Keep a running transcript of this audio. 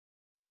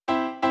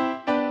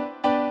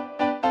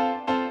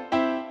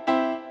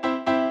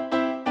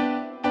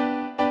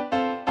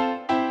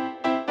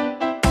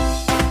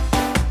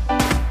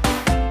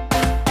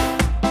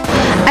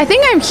I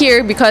think I'm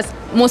here because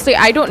mostly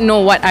I don't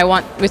know what I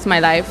want with my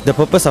life. The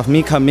purpose of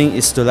me coming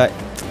is to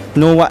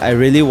know what I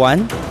really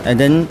want and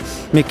then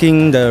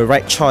making the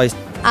right choice.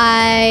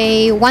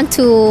 I want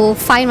to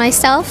find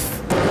myself.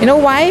 You know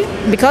why?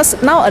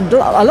 Because now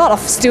a lot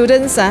of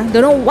students don't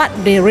know what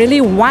they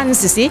really want,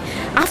 you see.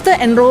 After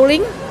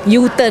enrolling,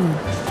 you turn.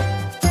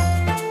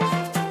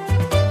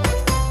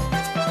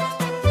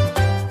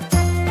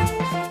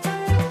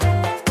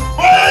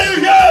 Why are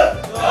you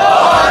here?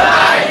 Why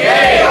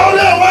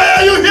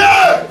are you here?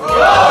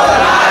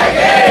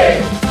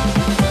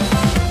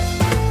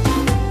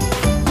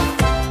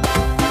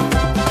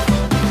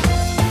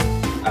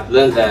 I've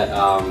learned that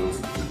I'm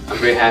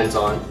very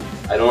hands-on.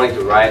 I don't like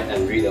to write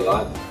and read a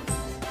lot.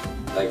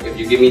 Like if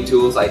you give me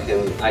tools, I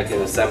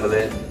can assemble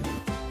it.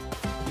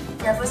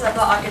 Yeah, first I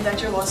thought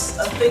architecture was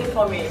a thing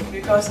for me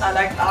because I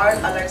like art,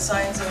 I like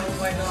science, so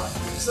why not?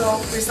 So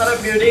we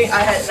started building.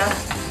 I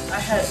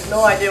had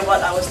no idea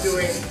what I was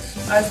doing.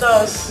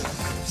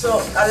 So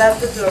I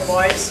left it to the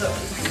boys,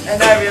 and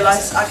then I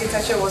realized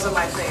architecture wasn't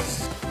my thing.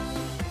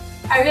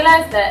 I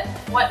realized that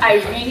what I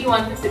really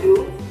wanted to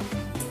do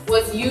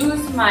was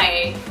use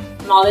my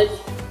knowledge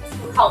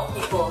to help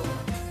people.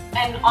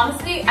 And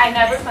honestly, I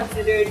never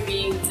considered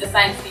being a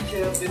science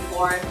teacher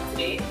before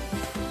today.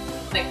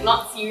 Like,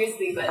 not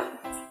seriously, but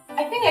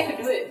I think I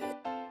could do it.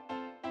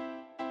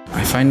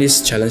 I find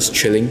this challenge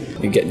thrilling.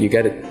 You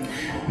get to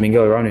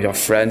mingle around with your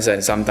friends,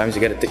 and sometimes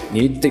you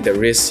need to take the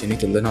risk. You need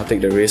to learn how to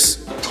take the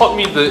risk. Taught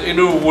me the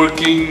inner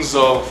workings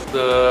of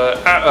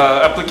the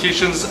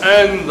applications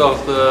and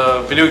of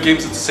the video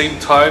games at the same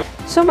time.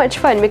 So much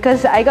fun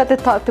because I got to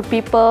talk to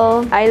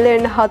people. I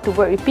learned how to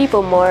work with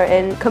people more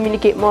and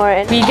communicate more.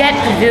 And We get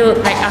to build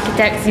like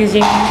architects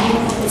using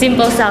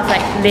simple stuff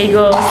like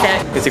Lego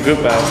stuff. It's a group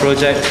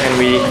project and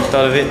we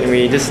thought of it and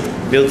we just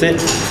built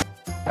it.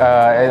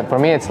 For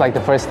me, it's like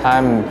the first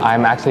time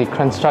I'm actually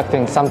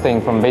constructing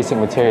something from basic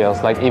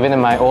materials. Like even in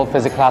my old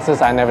physics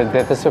classes, I never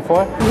did this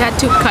before. We had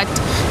to cut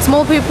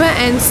small paper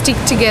and stick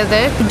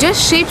together.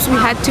 Just shapes, we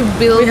had to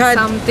build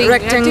something.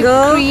 Rectangle, we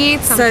had to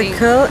create something.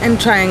 circle and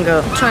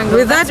triangle.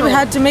 With that, we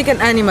had to make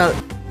an animal.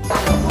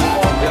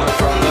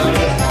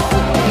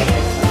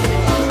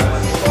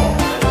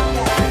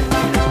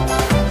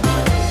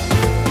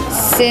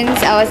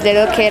 Since I was a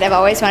little kid, I've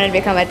always wanted to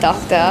become a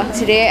doctor.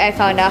 Today I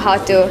found out how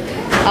to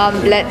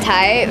blood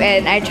type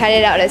and I tried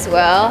it out as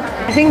well.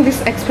 I think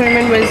this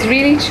experiment was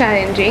really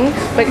challenging,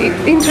 but it's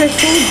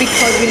interesting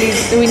because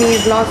we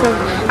need lots of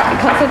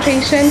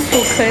concentration,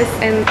 focus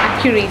and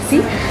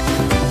accuracy.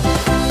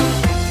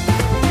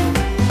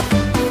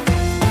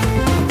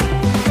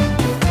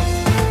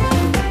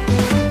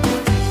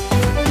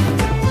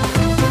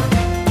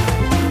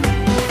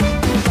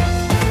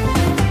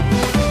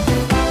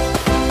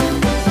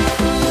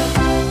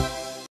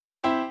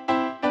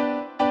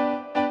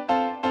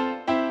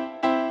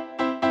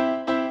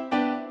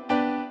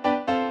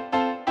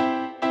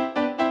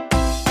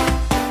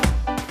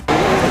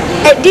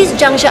 At this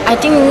juncture, I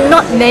think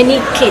not many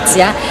kids,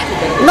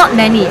 not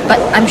many, but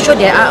I'm sure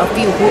there are a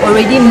few who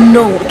already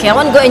know, okay, I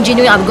want to go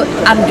engineering,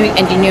 I'm doing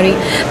engineering.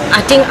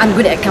 I think I'm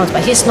good at accounts,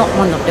 but he's not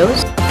one of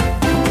those.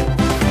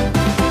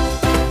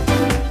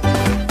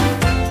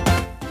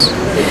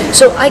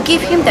 So I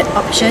gave him that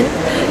option,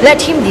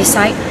 let him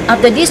decide.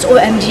 After this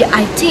OMG,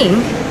 I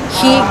think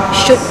he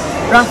should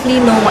roughly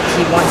know what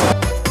he wants.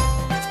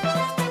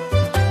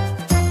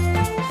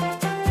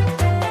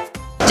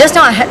 Just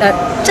now I had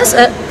just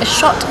a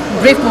short,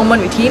 brief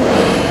moment with him,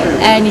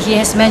 and he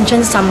has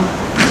mentioned some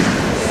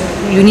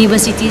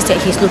universities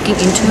that he's looking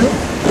into.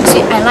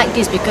 See, I like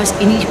this because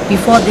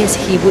before this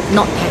he would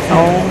not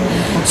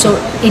have. So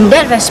in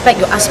that respect,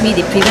 you asked me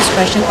the previous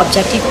question,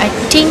 objective. I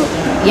think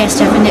yes,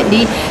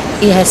 definitely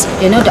it has.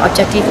 The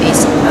objective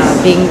is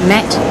being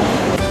met.